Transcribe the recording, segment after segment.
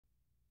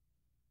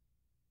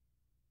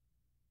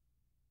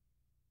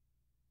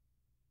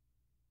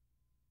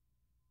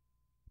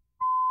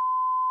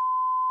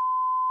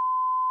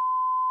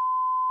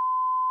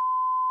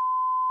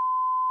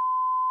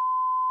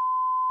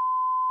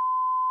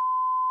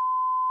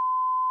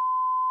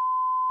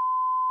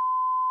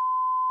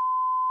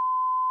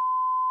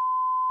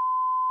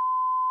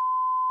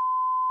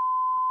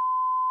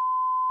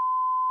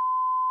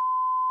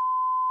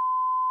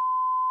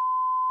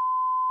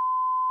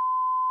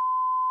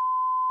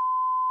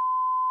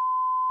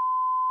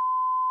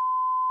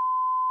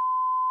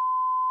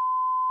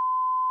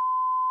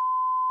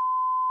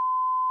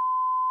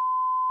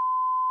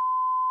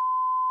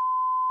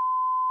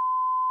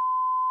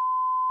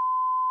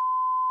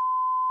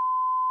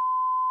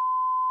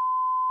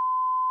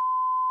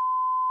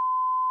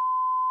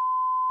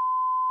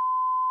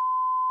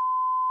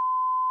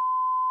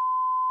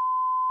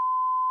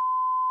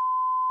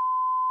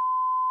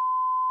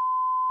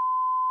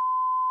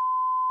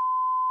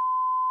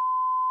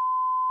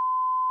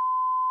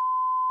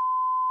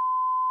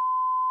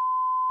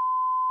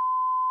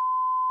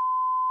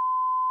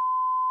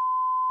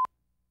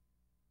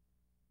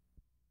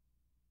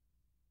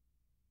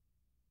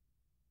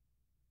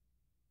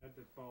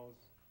that falls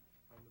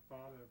on the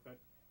father.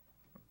 But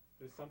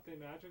there's something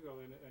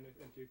magical in it, and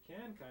if you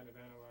can kind of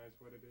analyze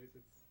what it is,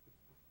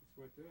 it's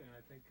worth doing. And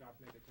I think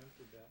Gopnik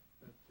attempted that.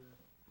 But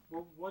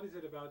well, what is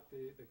it about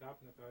the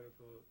Gopnik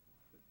article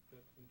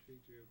that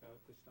intrigued you about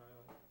the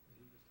style that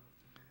he was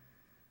talking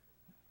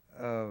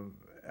about?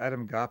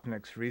 Adam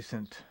Gopnik's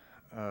recent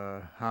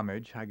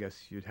homage, I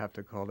guess you'd have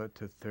to call it,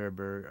 to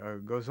Thurber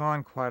goes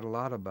on quite a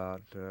lot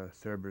about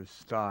Thurber's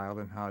style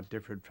and how it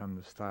differed from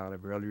the style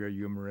of earlier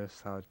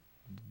humorists, how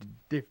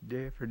it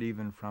differed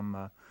even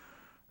from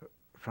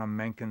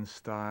Mencken's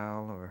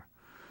style or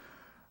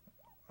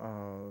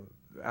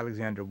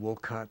Alexander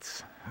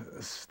Woollcott's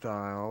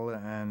style,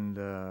 and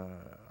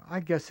I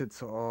guess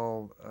it's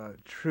all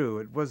true.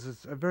 It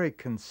was a very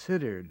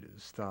considered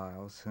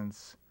style,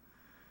 since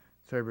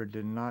Thurber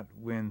did not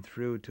win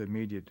through to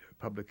immediate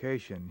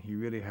publication. He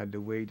really had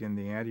to wait in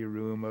the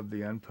anteroom of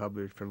the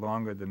unpublished for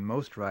longer than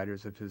most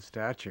writers of his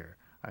stature.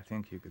 I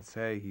think you could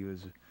say he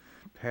was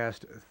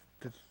past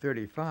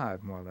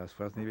 35, more or less,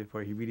 wasn't he,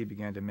 before he really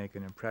began to make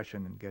an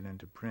impression and get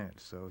into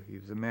print. So he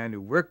was a man who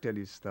worked at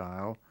his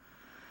style,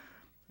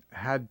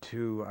 had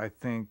to, I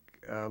think,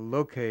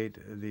 locate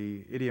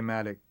the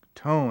idiomatic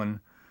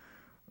tone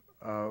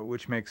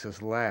which makes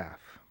us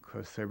laugh,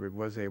 because Thurber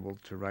was able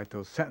to write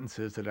those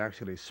sentences that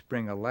actually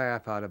spring a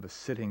laugh out of a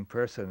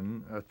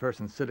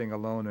person sitting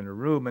alone in a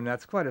room, and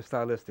that's quite a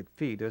stylistic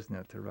feat, isn't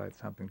it, to write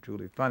something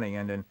truly funny.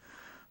 And in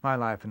My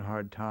Life in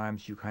Hard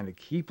Times, you kind of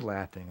keep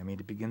laughing. I mean,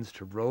 it begins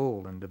to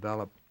roll and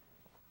develop.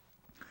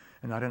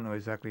 And I don't know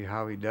exactly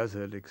how he does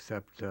it,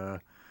 except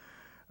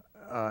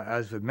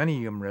as with many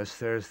humorists,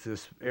 there's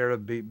this air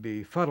of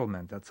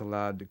befuddlement that's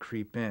allowed to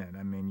creep in.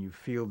 I mean, you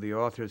feel the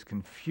author's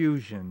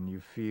confusion. You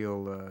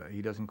feel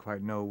he doesn't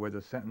quite know where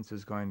the sentence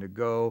is going to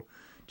go,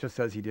 just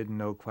as he didn't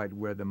know quite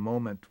where the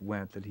moment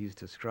went that he's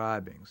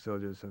describing. So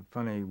there's a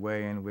funny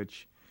way in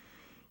which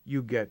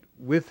you get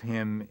with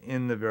him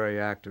in the very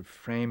act of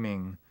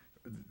framing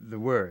the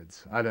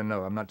words. I don't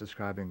know. I'm not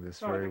describing this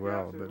very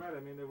well, but right. I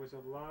mean, there was a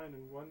line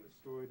in one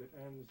story that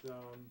ends,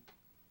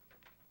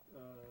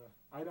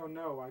 I don't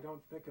know. I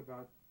don't think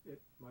about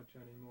it much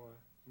anymore.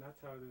 And that's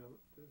how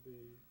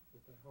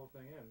the whole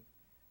thing ends.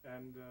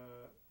 And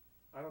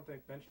I don't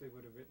think Benchley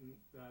would have written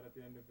that at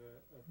the end of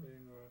a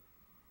thing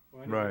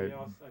or anybody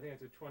else. I think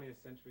it's a 20th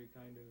century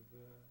kind of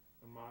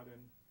a modern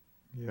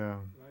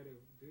writer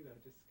would do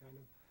that. Just kind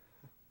of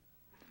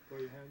throw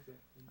your hands up.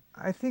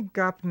 I think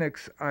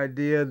Gopnik's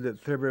idea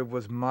that Thurber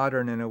was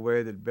modern in a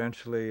way that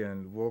Benchley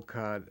and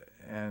Woollcott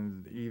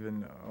and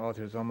even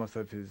authors almost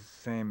of his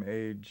same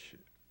age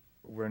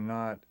were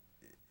not,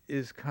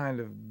 is kind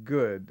of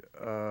good.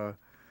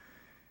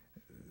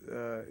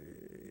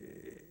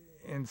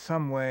 In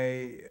some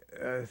way,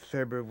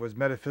 Thurber was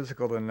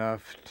metaphysical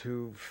enough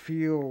to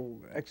feel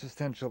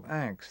existential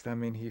angst. I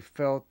mean, he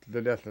felt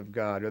the death of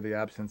God or the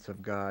absence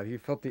of God. He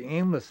felt the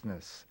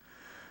aimlessness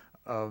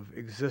of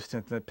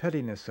existence and the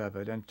pettiness of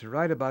it, and to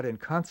write about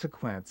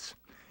inconsequence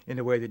in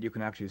a way that you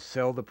can actually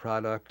sell the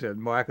product and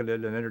market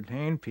it and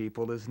entertain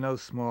people is no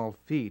small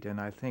feat.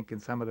 And I think in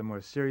some of the more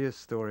serious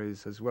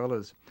stories, as well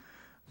as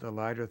the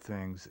lighter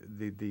things,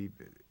 the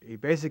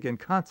basic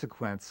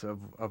inconsequence of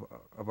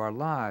our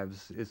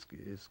lives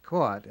is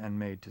caught and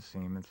made to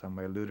seem in some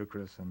way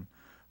ludicrous and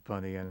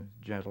funny and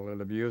gentle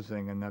and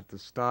amusing, and that the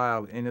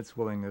style, in its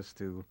willingness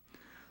to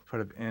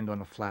sort of end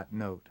on a flat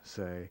note,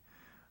 say,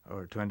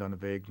 or to end on a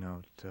vague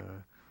note,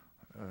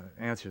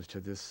 answers to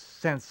this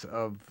sense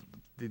of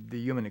the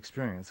human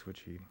experience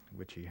which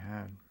he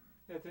had.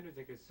 Yeah, it's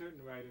interesting because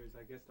certain writers,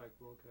 I guess like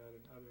Woollcott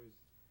and others,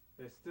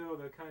 they're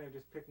kind of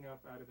just picking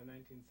up out of the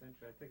 19th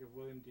century. I think of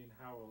William Dean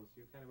Howells.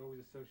 You kind of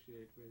always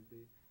associate with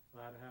the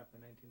latter half of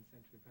the 19th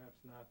century, perhaps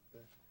not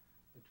the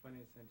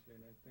 20th century.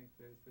 And I think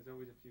there's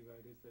always a few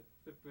writers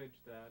that bridge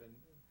that, and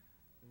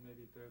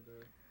maybe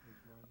Thurber is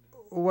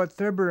one. What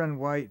Thurber and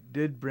White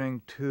did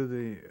bring to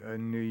the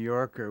New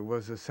Yorker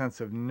was a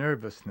sense of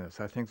nervousness.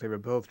 I think they were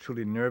both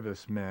truly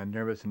nervous men,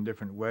 nervous in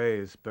different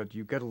ways, but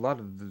you get a lot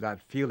of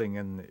that feeling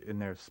in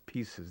their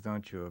pieces,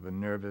 don't you, of a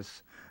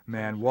nervous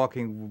man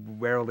walking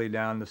warily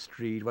down the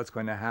street. What's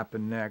going to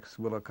happen next?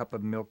 Will a cup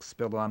of milk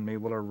spill on me?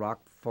 Will a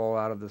rock fall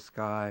out of the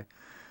sky?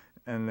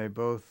 And they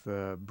both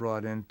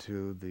brought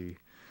into the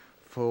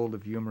fold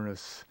of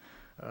humorous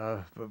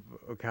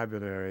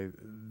vocabulary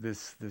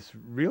this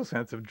real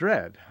sense of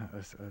dread,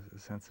 a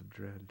sense of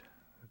dread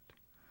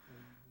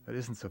that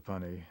isn't so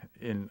funny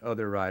in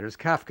other writers.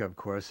 Kafka, of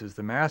course, is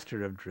the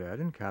master of dread,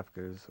 and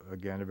Kafka is,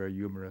 again, a very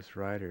humorous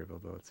writer,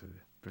 although it's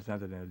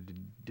presented in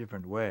a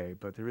different way.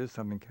 But there is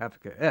something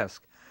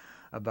Kafkaesque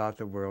about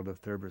the world of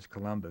Thurber's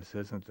Columbus,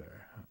 isn't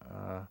there?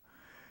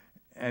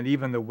 And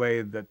even the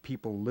way that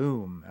people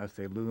loom, as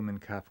they loom in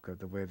Kafka,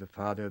 the way the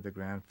father, the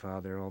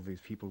grandfather, all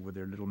these people with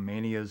their little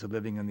manias of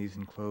living in these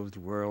enclosed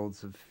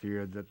worlds of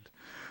fear that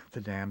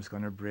the dam's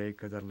going to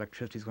break or that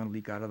electricity's going to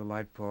leak out of the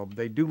light bulb.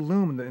 They do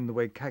loom in the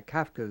way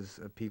Kafka's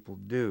people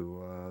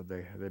do.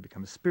 They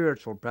become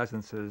spiritual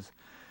presences,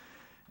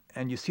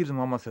 and you see them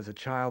almost as a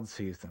child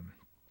sees them.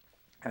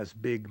 as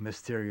big,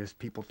 mysterious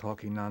people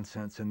talking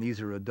nonsense, and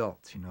these are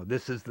adults.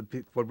 This is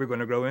what we're going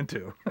to grow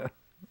into.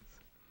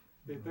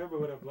 Thurber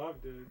would have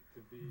loved to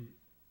be,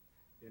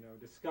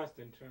 discussed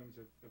in terms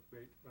of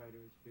great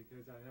writers,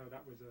 because I know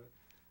that was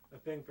a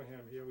thing for him.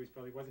 He always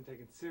probably wasn't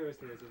taken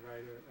seriously as a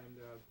writer, and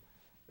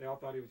they all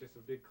thought he was just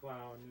a big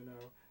clown,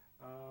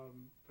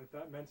 but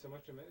that meant so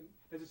much to him.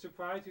 Does it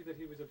surprise you that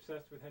he was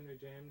obsessed with Henry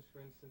James, for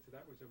instance,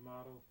 that was a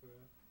model for,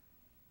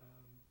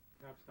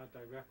 perhaps not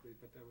directly,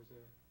 but there was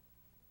a...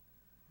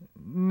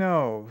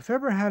 No,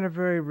 Thurber had a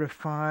very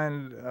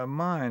refined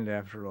mind,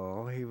 after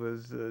all. He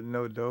was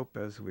no dope,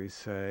 as we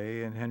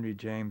say, and Henry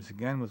James,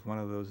 again, was one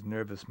of those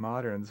nervous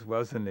moderns,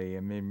 wasn't he? I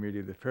mean,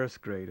 really the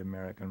first great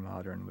American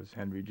modern was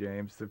Henry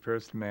James, the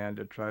first man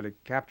to try to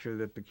capture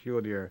the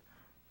peculiar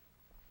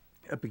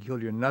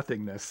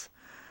nothingness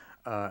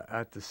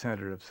at the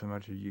center of so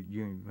much of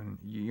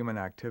human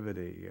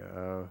activity.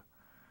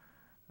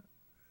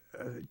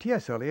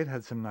 T.S. Eliot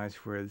had some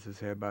nice words to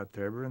say about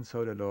Thurber, and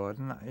so did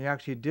Auden. He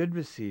actually did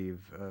receive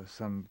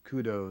some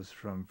kudos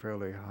from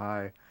fairly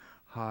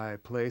high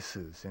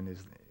places in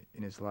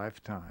his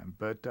lifetime,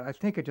 but I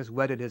think it just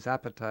whetted his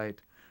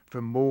appetite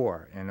for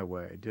more in a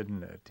way,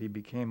 didn't it? He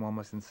became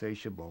almost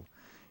insatiable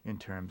in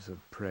terms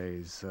of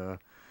praise.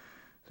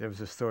 There was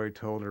a story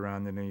told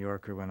around the New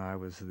Yorker when I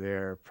was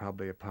there,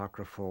 probably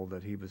apocryphal,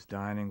 that he was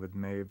dining with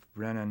Maeve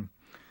Brennan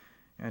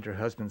and her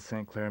husband,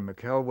 St. Clair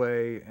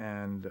McKelway,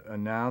 and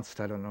announced,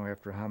 I don't know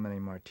after how many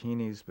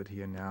martinis, but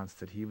he announced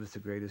that he was the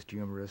greatest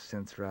humorist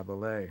since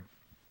Rabelais.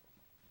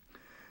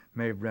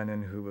 Maeve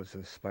Brennan, who was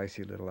a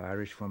spicy little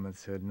Irish woman,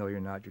 said, "No, you're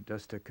not. You're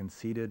just a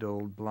conceited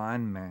old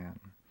blind man."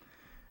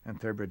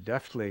 And Thurber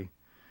deftly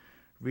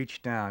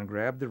reached down,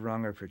 grabbed the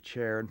rung of her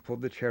chair, and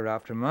pulled the chair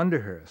out from under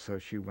her, so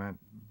she went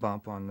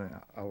bump on the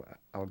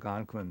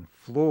Algonquin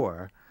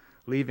floor,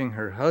 leaving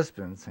her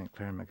husband, St.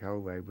 Clair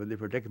McKelway, with the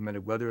predicament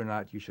of whether or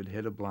not you should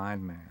hit a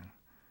blind man.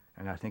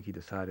 And I think he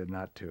decided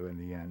not to in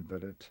the end,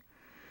 but it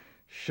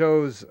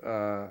shows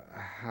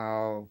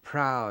how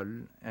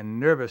proud and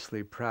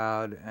nervously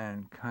proud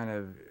and kind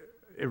of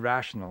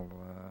irrationally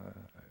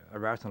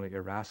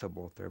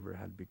irascible Thurber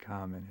had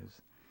become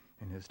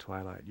in his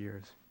twilight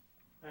years.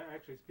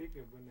 Actually,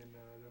 speaking of women,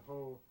 the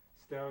whole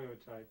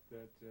stereotype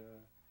that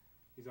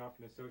he's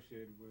often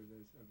associated with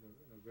as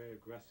a very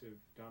aggressive,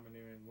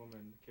 domineering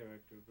woman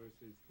character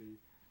versus the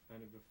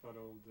kind of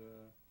befuddled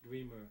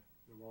dreamer,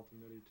 the Walter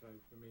Mitty type.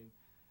 I mean,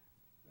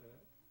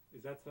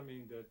 is that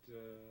something that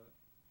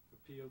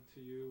appealed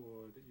to you,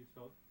 or that you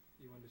felt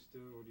you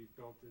understood, or do you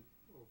feel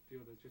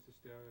that's just a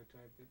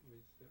stereotype that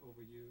was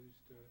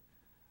overused?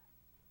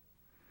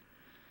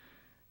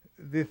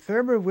 The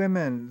Thurber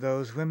women,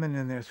 those women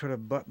in their sort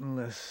of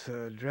buttonless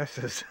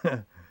dresses,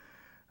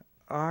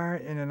 are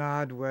in an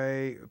odd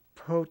way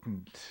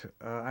potent.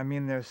 I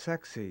mean, they're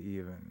sexy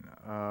even.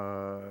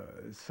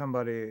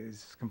 Somebody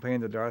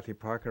complained to Dorothy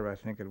Parker, I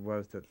think it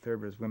was, that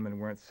Thurber's women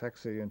weren't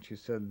sexy, and she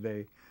said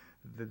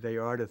that they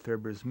are to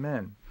Thurber's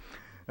men.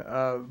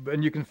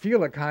 And you can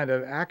feel a kind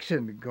of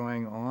action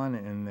going on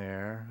in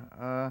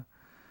there.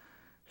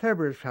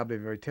 Thurber is probably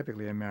very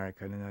typically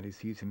American in that he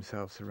sees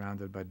himself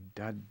surrounded by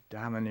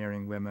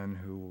domineering women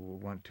who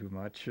want too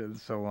much and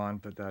so on,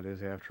 but that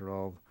is, after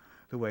all,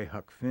 the way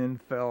Huck Finn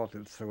felt,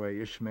 it's the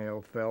way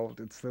Ishmael felt,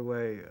 it's the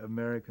way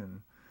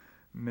American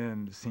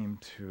men seem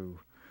to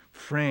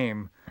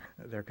frame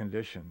their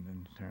condition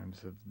in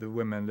terms of the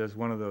women. There's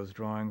one of those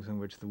drawings in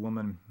which the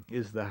woman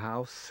is the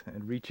house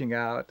and reaching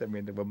out. I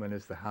mean, the woman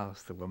is the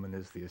house, the woman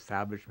is the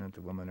establishment, the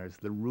woman is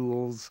the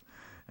rules,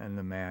 and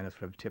the man is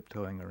sort of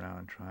tiptoeing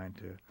around trying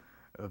to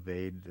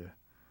evade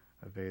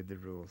the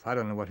rules. I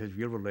don't know what his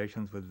real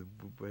relations with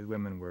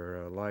women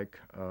were like,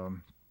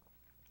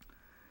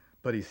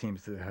 but he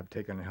seems to have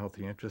taken a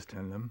healthy interest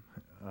in them,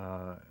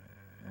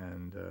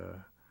 and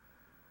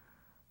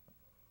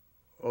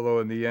although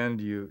in the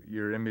end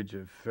your image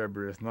of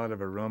Thurber is not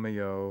of a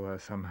Romeo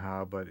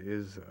somehow, but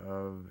is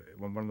of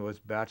one of those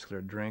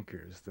bachelor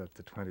drinkers that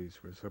the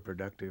 20s were so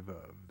productive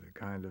of, the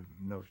kind of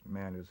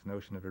man whose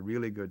notion of a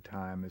really good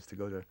time is to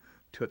go to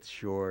Toots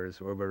Shores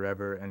or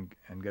wherever and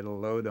get a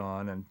load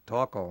on and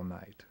talk all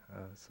night.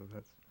 So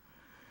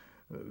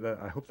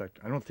I hope that,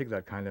 I don't think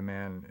that kind of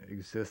man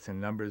exists in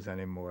numbers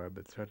anymore,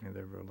 but certainly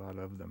there were a lot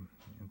of them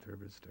in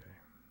Thurber's day.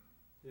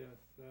 Yes.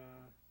 Do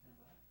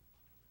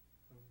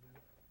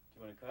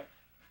you want to cut?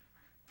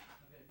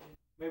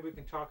 Maybe we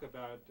can talk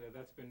about,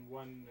 that's been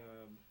one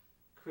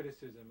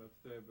criticism of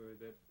Thurber,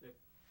 that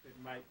it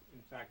might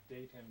in fact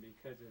date him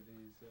because of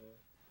his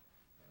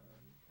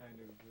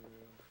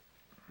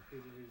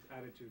his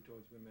attitude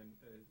towards women,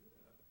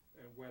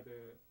 and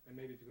whether, and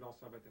maybe if you could also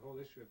talk about the whole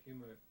issue of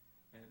humor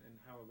and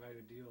how a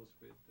writer deals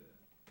with,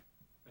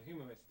 a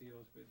humorist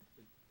deals with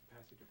the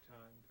passage of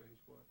time for his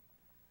work.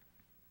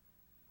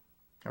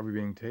 Are we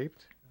being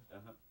taped?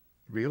 Uh-huh.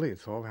 Really?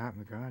 It's all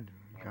happened. God,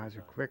 you guys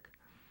are quick.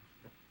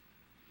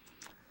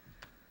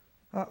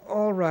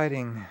 All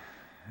writing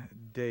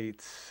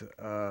dates,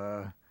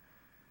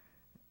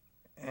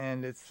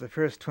 And it's the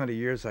first 20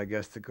 years, I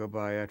guess, that go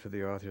by after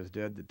the author is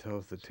dead that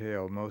tells the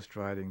tale. Most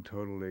writing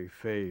totally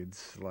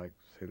fades, like,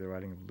 say, the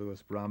writing of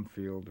Louis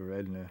Bromfield or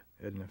Edna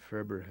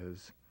Ferber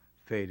has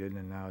faded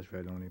and now is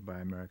read only by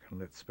American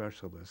lit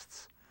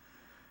specialists.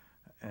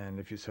 And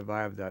if you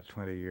survive that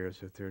 20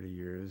 years or 30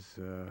 years,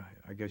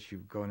 I guess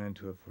you've gone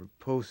into a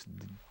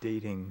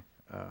post-dating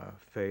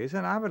phase.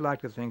 And I would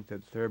like to think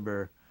that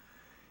Thurber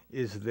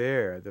is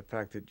there. The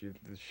fact that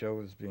the show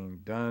is being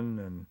done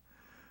and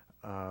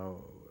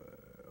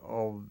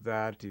all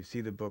that, you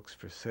see the books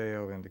for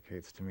sale,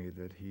 indicates to me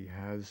that he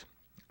has,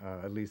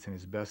 at least in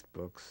his best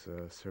books,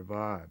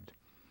 survived.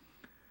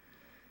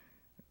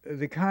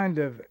 The kind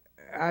of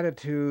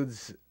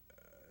attitudes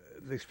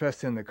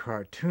expressed in the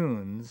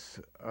cartoons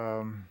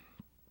are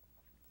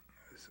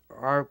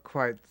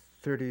quite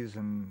 30s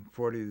and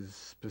 40s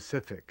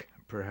specific,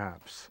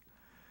 perhaps.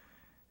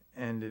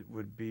 And it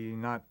would be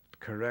not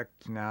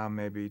correct now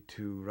maybe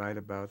to write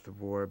about the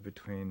war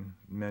between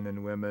men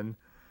and women,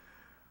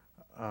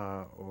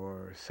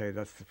 or say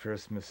that's the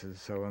first Mrs.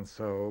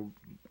 So-and-so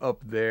up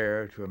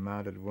there to a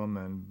mounted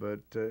woman,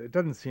 but it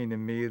doesn't seem to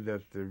me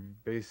that the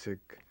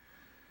basic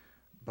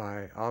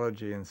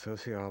biology and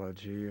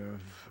sociology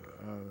of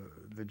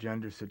the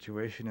gender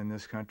situation in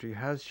this country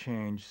has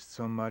changed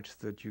so much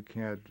that you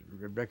can't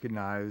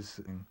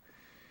recognize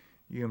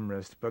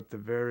humorists, but the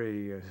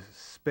very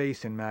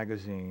space in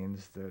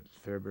magazines that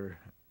Thurber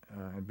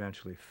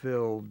eventually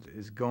filled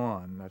is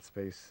gone. That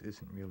space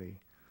isn't really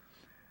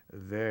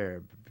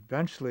there.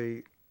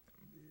 Eventually,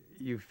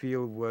 you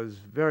feel was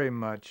very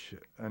much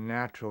a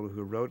natural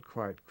who wrote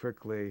quite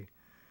quickly.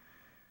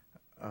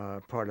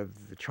 Part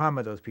of the charm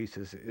of those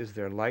pieces is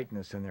their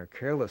lightness and their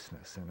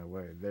carelessness in a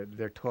way.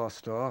 They're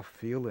tossed off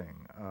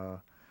feeling,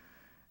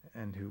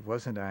 and who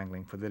wasn't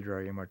angling for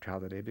literary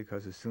immortality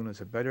because as soon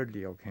as a better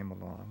deal came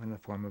along in the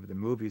form of the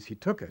movies, he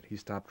took it. He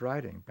stopped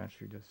writing.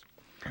 Eventually just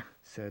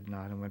said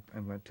not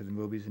and went to the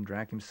movies and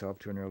drank himself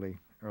to an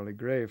early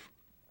grave.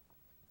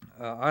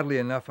 Oddly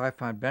enough, I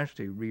find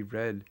Benchley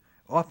reread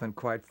often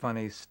quite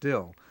funny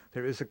still.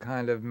 There is a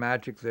kind of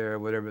magic there,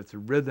 whatever it's a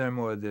rhythm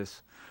or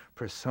this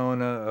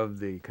persona of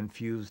the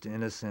confused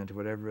innocent,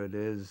 whatever it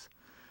is.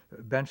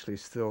 Benchley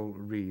still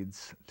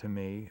reads to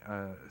me.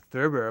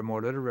 Thurber, a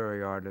more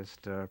literary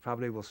artist,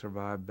 probably will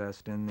survive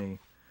best in the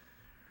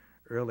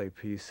early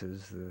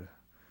pieces, the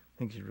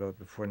things he wrote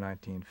before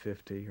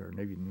 1950 or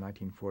maybe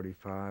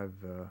 1945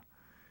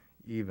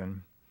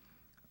 even.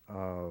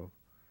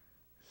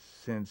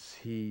 Since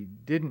he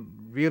didn't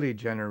really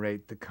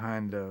generate the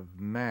kind of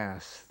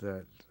mass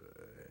that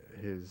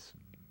his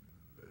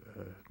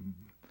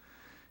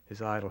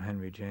idol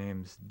Henry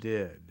James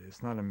did.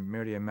 It's not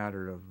merely a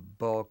matter of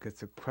bulk,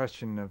 it's a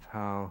question of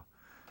how,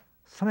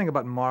 something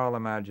about moral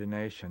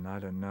imagination, I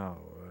don't know.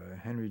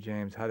 Henry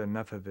James had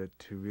enough of it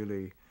to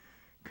really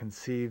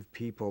conceive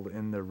people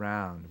in the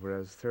round,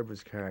 whereas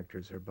Thurber's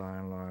characters are by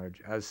and large,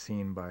 as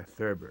seen by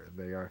Thurber,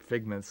 they are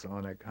figments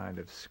on a kind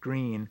of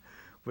screen,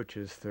 which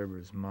is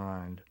Thurber's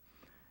mind,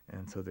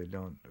 and so they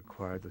don't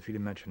acquire the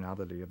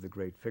three-dimensionality of the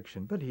great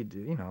fiction. But he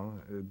did,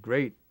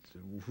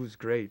 who's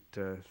great,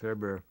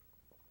 Thurber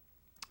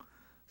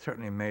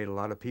certainly made a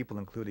lot of people,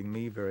 including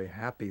me, very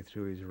happy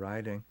through his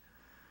writing,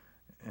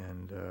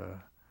 and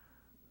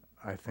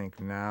I think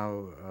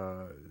now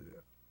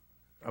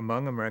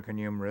among American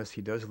humorists,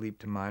 he does leap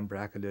to mind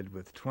bracketed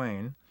with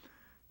Twain.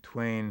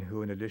 Twain,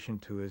 who in addition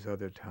to his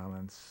other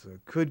talents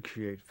could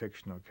create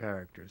fictional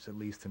characters, at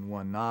least in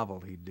one novel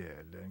he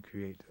did, and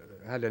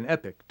had an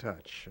epic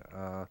touch.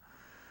 I'm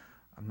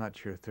not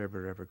sure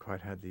Thurber ever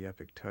quite had the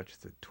epic touch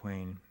that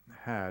Twain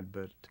had,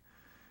 but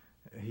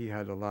he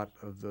had a lot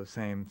of the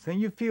same thing.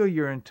 You feel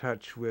you're in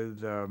touch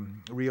with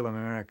real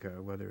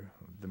America, whether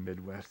the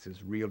Midwest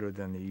is realer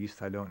than the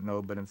East, I don't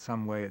know, but in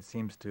some way it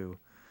seems to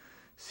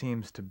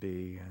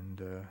be,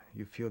 and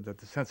you feel that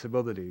the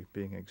sensibility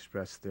being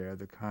expressed there,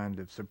 the kind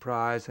of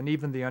surprise and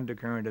even the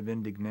undercurrent of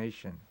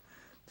indignation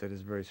that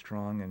is very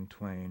strong in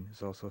Twain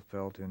is also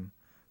felt in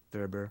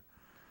Thurber.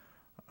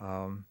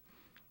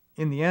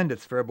 In the end,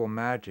 it's verbal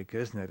magic,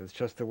 isn't it? It's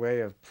just a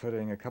way of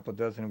putting a couple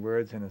dozen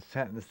words in a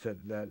sentence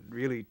that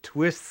really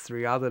twists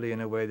reality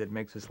in a way that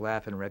makes us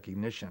laugh in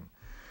recognition.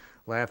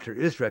 Laughter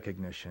is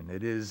recognition.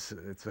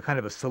 It's a kind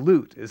of a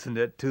salute, isn't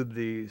it, to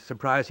the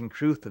surprising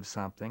truth of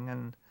something,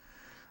 and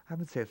I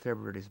would say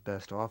Thurber at his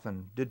best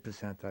often did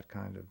present that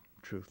kind of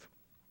truth.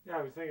 Yeah,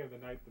 I was thinking of The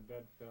Night the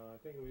Bed Fell. I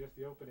think it was just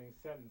the opening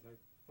sentence.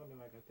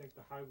 Something like, I think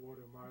the high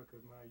water mark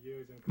of my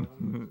years in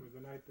Columbus was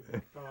the night the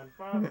bed fell on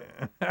Father.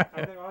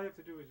 I think all you have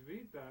to do is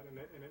read that, and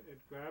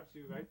it grabs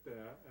you right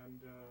there. And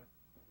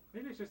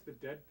maybe it's just the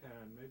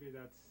deadpan. Maybe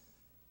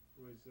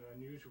was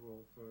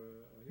unusual for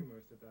a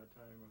humorist at that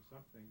time or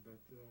something. But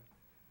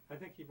I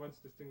think he once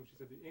distinguished,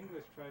 he said, the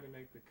English try to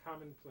make the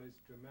commonplace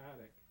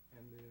dramatic,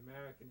 and the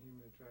American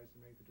humor tries to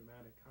make the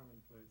dramatic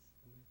commonplace.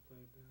 And they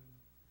played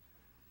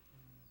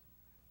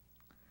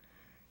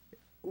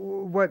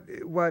What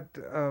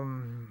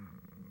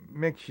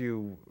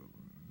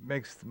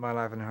makes My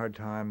Life in Hard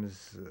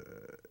Times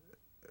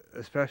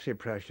especially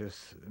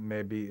precious,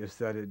 maybe, is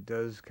that it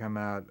does come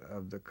out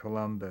of the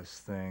Columbus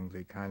thing,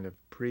 the kind of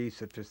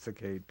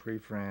pre-sophisticated,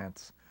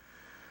 pre-France,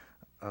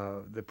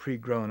 the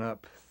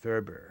pre-grown-up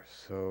Thurber.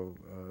 So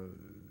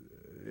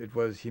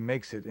he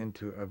makes it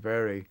into a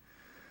very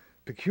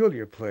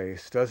peculiar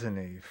place, doesn't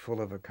he?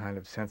 Full of a kind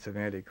of sense of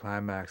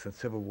anticlimax and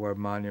Civil War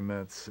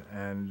monuments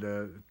and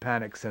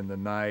panics in the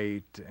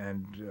night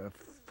and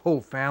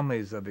whole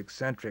families of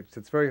eccentrics.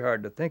 It's very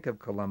hard to think of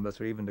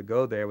Columbus or even to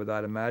go there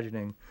without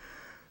imagining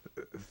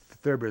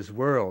Thurber's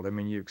world. I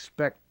mean, you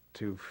expect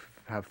to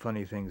have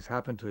funny things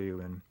happen to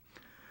you in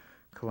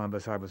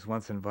Columbus. I was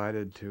once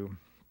invited to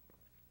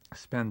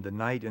spend the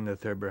night in the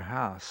Thurber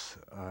house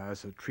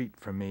as a treat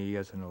for me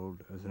as an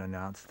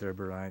announced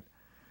Thurberite.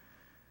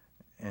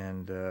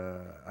 And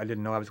I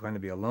didn't know I was going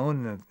to be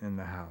alone in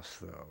the house,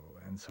 though.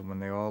 And so when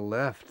they all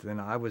left, then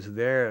I was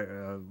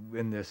there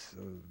in this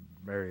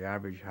very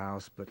average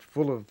house, but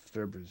full of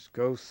Thurber's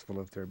ghosts, full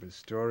of Thurber's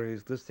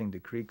stories, listening to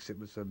creaks. It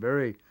was a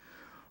very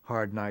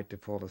hard night to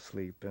fall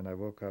asleep, and I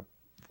woke up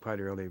quite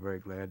early, very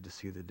glad to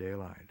see the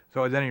daylight.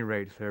 So at any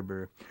rate,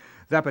 Thurber,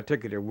 that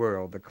particular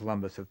world, the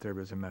Columbus of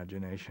Thurber's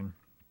imagination,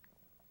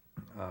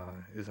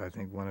 is, I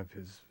think, one of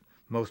his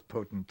most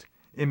potent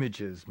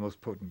images, most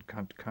potent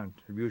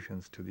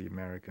contributions to the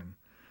American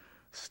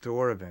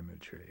store of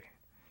imagery.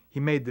 He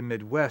made the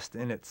Midwest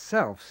in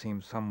itself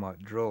seem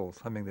somewhat droll,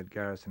 something that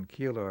Garrison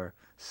Keillor,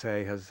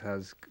 say, has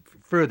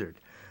furthered.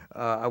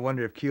 I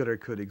wonder if Keillor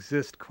could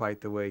exist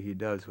quite the way he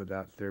does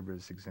without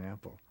Thurber's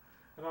example.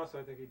 And also,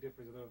 I think he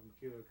differs a little from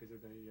Keillor because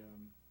of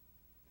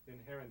the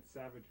inherent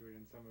savagery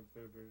in some of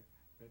Thurber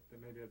that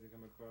maybe doesn't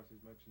come across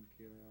as much in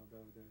Keillor,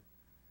 although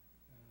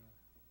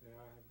they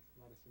have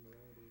a lot of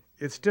similarities.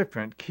 It's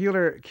different.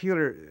 Keillor,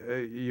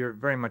 you're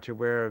very much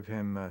aware of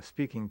him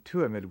speaking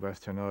to a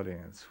Midwestern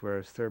audience,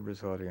 whereas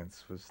Thurber's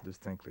audience was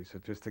distinctly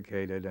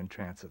sophisticated and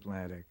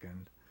transatlantic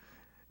and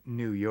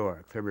New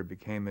York. Thurber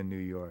became a New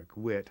York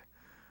wit,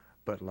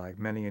 but like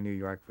many a New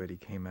York wit, he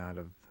came out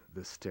of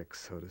the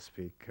sticks, so to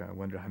speak. I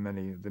wonder how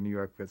many of the New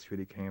York wits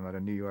really came out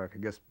of New York. I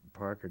guess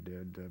Parker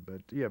did,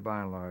 but yeah,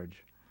 by and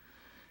large,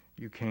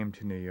 you came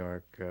to New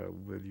York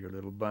with your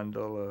little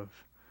bundle of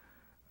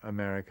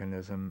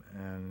Americanism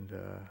and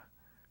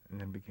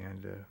then began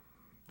to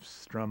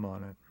strum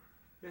on it.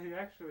 Yeah, he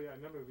actually, I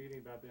remember reading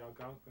about the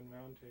Algonquin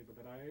Roundtable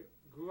that I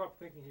grew up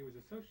thinking he was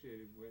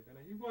associated with, and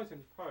he was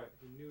in part.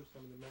 He knew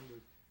some of the members.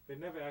 They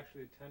never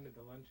actually attended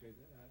the lunches.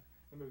 I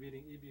remember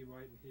reading E.B.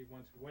 White, and he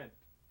once went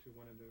to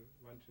one of the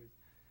lunches,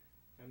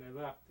 and they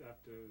left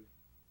after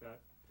that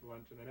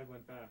lunch, and they never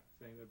went back,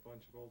 saying they're a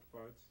bunch of old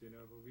farts, who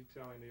were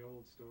retelling the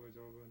old stories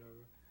over and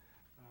over.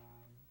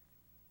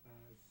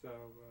 So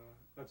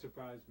that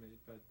surprised me,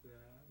 but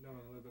knowing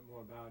a little bit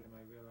more about him, I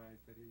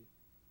realized that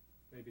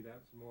maybe that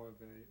was more of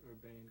a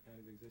urbane kind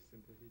of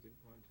existence that he didn't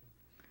want to.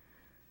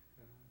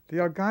 The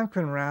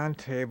Algonquin Round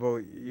Table,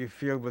 you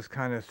feel, was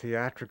kind of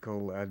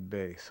theatrical at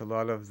base. A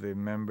lot of the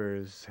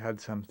members had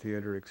some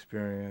theater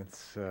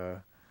experience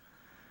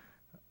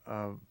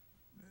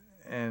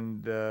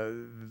and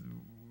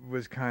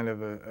was kind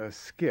of a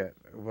skit,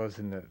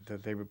 wasn't it,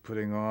 that they were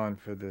putting on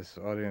for this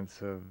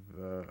audience of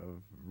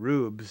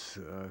rubes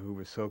who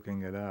were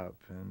soaking it up.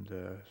 And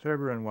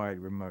Thurber and White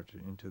were much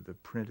into the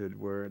printed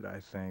word, I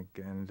think,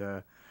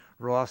 and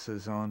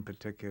Ross's own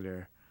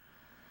particular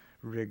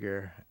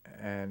rigor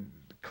and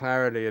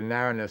clarity and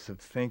narrowness of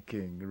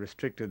thinking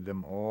restricted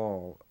them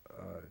all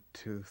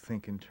to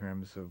think in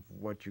terms of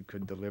what you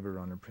could deliver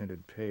on a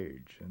printed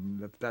page.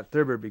 And that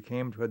Thurber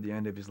became, toward the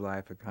end of his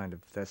life, a kind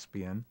of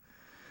thespian,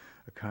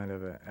 a kind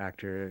of an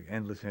actor,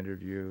 endless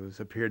interviews,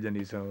 appeared in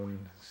his own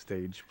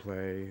stage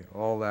play.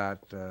 All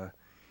that,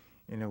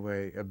 in a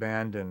way,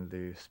 abandoned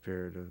the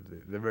spirit of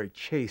the very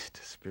chaste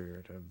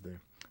spirit of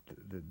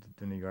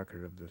the New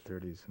Yorker of the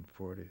 30s and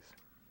 40s.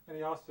 And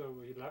he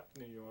left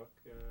New York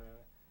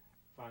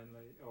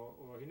finally,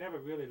 or he never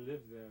really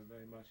lived there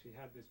very much. He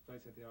had this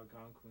place at the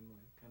Algonquin where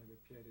he kind of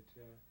appeared at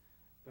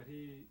but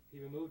he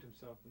removed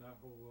himself from that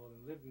whole world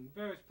and lived in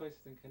various places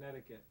in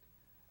Connecticut.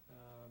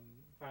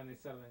 Finally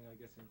settling, I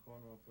guess, in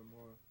Cornwall for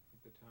more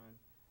at the time.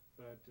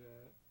 But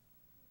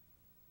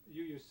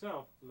you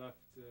yourself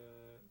left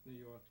New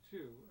York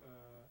too,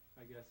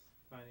 I guess,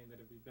 finding that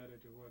it'd be better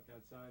to work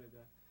outside of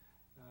that.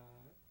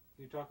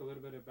 Can you talk a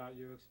little bit about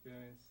your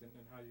experience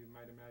and how you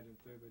might imagine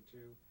Thurber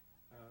too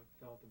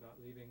felt about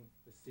leaving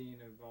the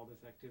scene of all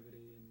this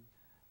activity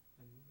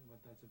and what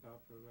that's about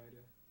for a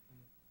writer?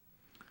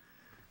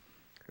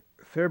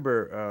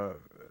 Thurber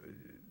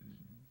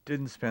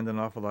didn't spend an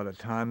awful lot of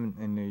time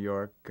in New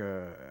York.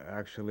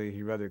 Actually,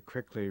 he rather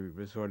quickly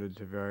resorted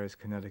to various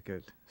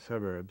Connecticut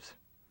suburbs.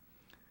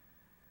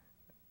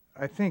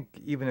 I think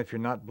even if you're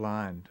not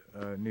blind,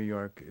 New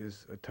York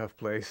is a tough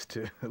place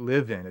to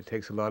live in. It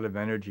takes a lot of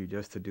energy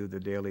just to do the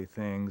daily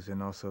things,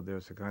 and also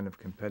there's a kind of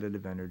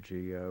competitive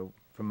energy.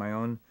 From my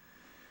own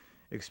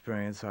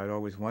experience, I'd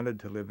always wanted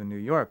to live in New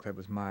York. That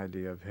was my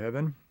idea of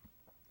heaven.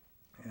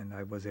 And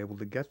I was able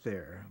to get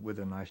there with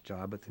a nice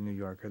job at the New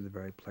Yorker, the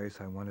very place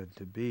I wanted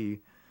to be.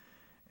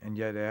 And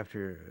yet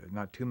after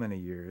not too many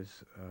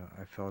years,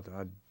 I felt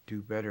I'd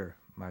do better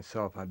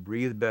myself. I'd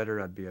breathe better,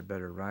 I'd be a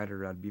better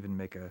writer, I'd even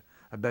make a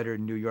better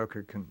New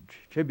Yorker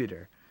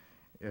contributor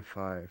if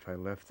I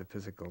left the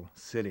physical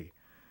city.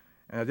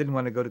 And I didn't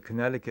want to go to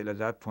Connecticut at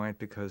that point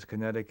because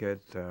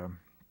Connecticut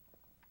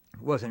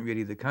wasn't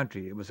really the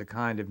country. It was a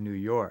kind of New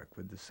York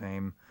with the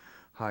same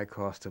high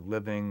cost of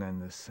living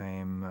and the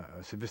same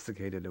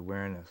sophisticated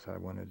awareness. I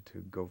wanted to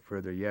go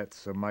further yet,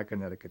 so my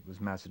Connecticut was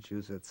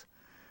Massachusetts.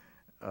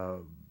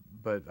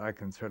 But I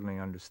can certainly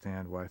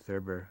understand why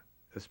Thurber,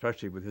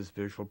 especially with his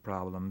visual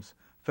problems,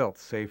 felt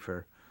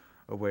safer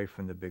away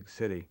from the big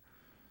city.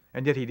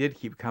 And yet he did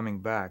keep coming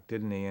back,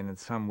 didn't he? And in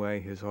some way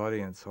his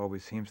audience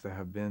always seems to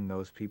have been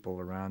those people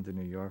around the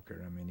New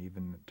Yorker. I mean,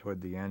 even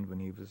toward the end when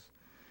he was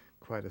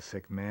quite a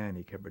sick man,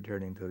 he kept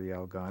returning to the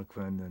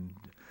Algonquin and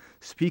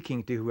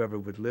speaking to whoever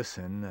would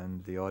listen,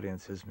 and the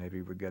audiences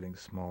maybe were getting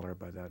smaller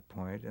by that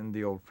point, and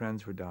the old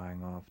friends were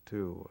dying off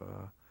too.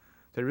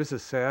 There is a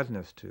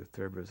sadness to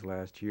Thurber's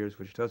last years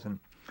which doesn't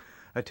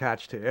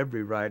attach to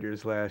every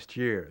writer's last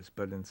years,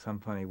 but in some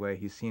funny way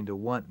he seemed to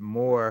want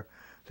more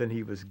than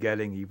he was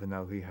getting, even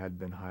though he had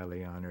been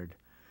highly honored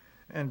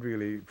and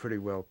really pretty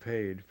well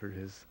paid for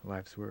his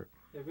life's work.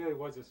 It really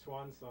was a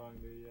swan song,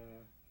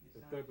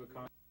 the Thurber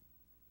concert.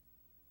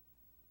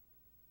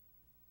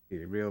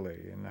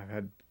 Really, and I've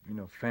had,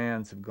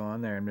 fans have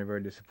gone there and they're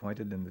very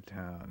disappointed in the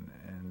town,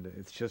 and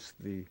it's just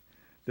the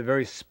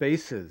very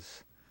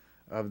spaces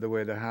of the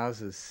way the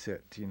houses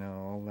sit,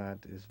 all that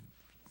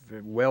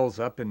wells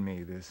up in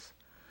me, this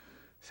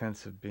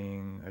sense of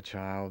being a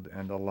child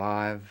and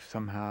alive,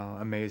 somehow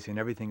amazing.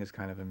 Everything is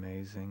kind of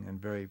amazing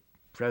and very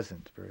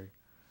present, very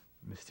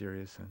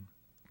mysterious,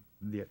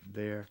 and yet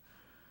there.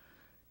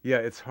 Yeah,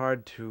 it's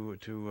hard to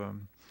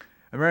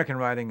American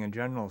writing in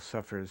general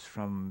suffers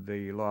from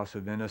the loss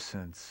of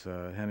innocence.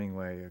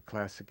 Hemingway, a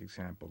classic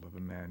example of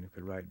a man who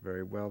could write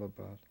very well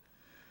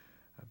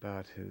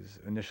about his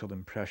initial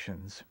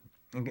impressions,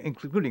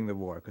 including the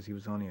war, because he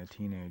was only a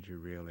teenager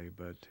really,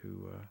 but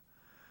who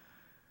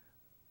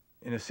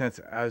in a sense,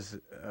 as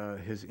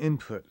his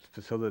input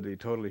facility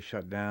totally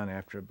shut down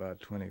after about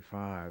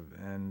 25,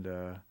 and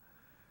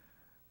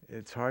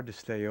it's hard to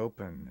stay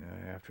open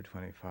after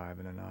 25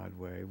 in an odd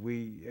way.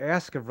 We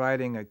ask of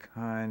writing a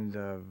kind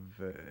of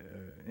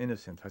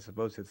innocence. I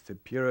suppose it's the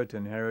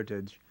Puritan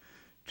heritage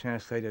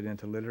translated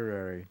into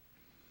literary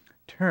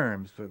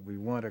terms, but we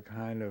want a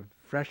kind of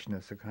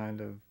freshness, a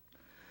kind of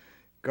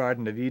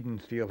Garden of Eden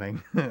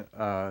feeling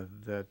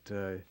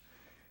that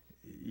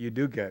you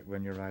do get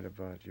when you write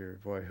about your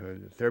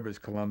boyhood. Thurber's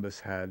Columbus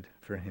had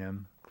for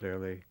him,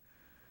 clearly,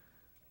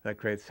 that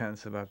great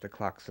sense about the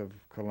clocks of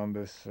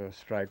Columbus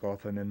strike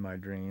often in my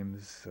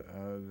dreams,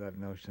 that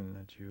notion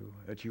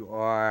that you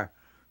are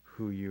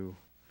who you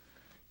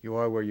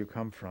are where you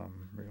come from,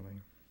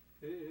 really.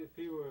 If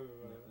he were...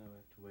 no, we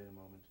have to wait a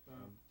moment to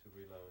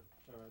reload.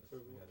 All right, so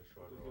we had a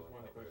short there's roll. just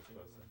one question.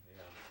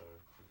 Yeah, I'm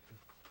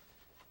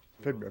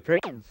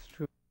sorry. It's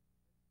true.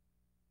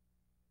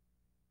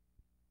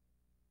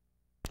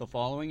 The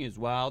following is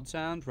Wild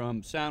Sound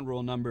from sound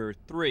rule number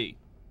 3.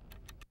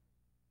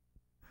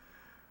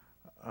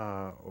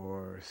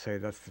 Or say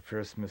that's the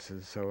first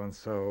Mrs.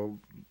 So-and-so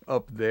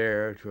up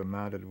there to a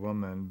mounted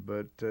woman,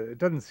 but it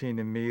doesn't seem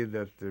to me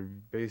that the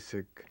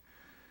basic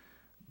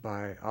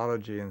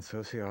biology and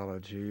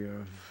sociology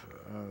of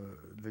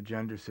the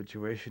gender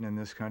situation in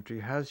this country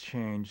has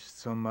changed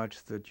so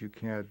much that you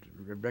can't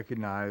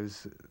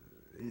recognize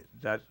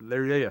that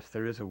there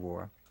is a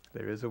war.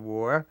 There is a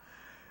war,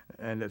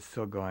 and it's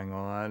still going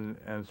on,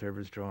 and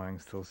Thurber's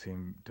drawings still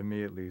seem, to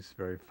me at least,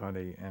 very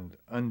funny and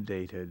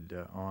undated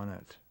on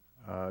it.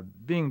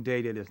 Being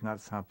dated is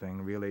not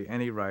something really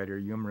any writer,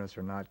 humorist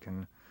or not,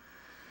 can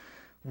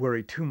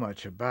worry too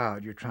much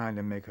about. You're trying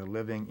to make a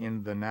living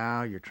in the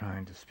now. You're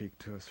trying to speak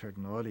to a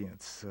certain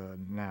audience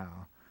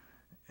now.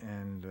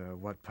 And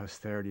what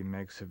posterity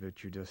makes of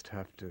it, you just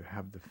have to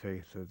have the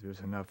faith that there's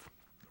enough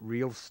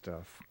real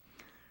stuff,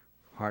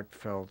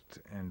 heartfelt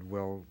and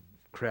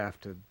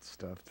well-crafted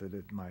stuff, that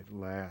it might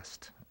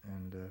last.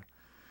 And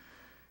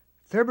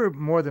Thurber,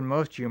 more than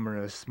most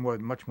humorists,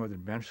 much more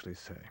than Benchley,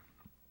 say,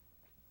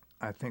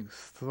 I think,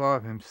 saw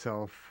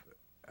himself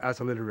as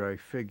a literary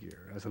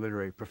figure, as a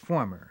literary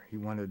performer. He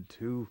wanted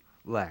to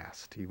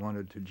last. He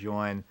wanted to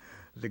join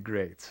the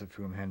greats, of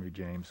whom Henry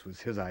James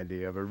was his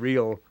idea of a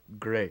real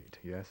great,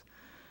 yes?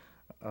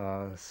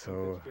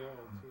 So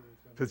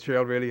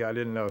Fitzgerald, really, I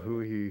didn't know who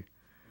he...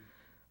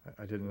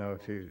 I didn't know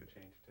if he...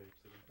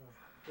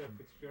 Yeah,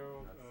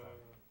 Fitzgerald,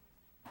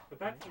 but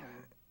that's...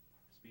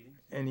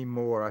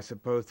 Anymore, I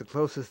suppose. The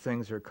closest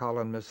things are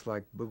columnists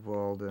like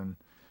Buchwald and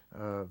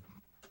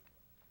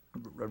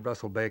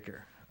Russell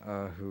Baker,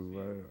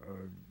 who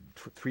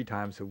 3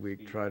 times a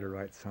week try to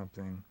write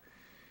something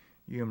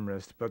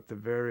humorous, but the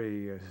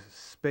very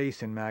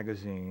space in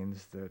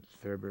magazines that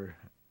Thurber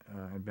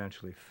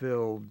eventually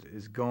filled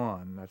is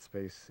gone. That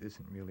space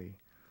isn't really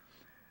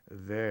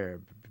there.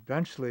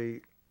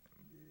 Eventually,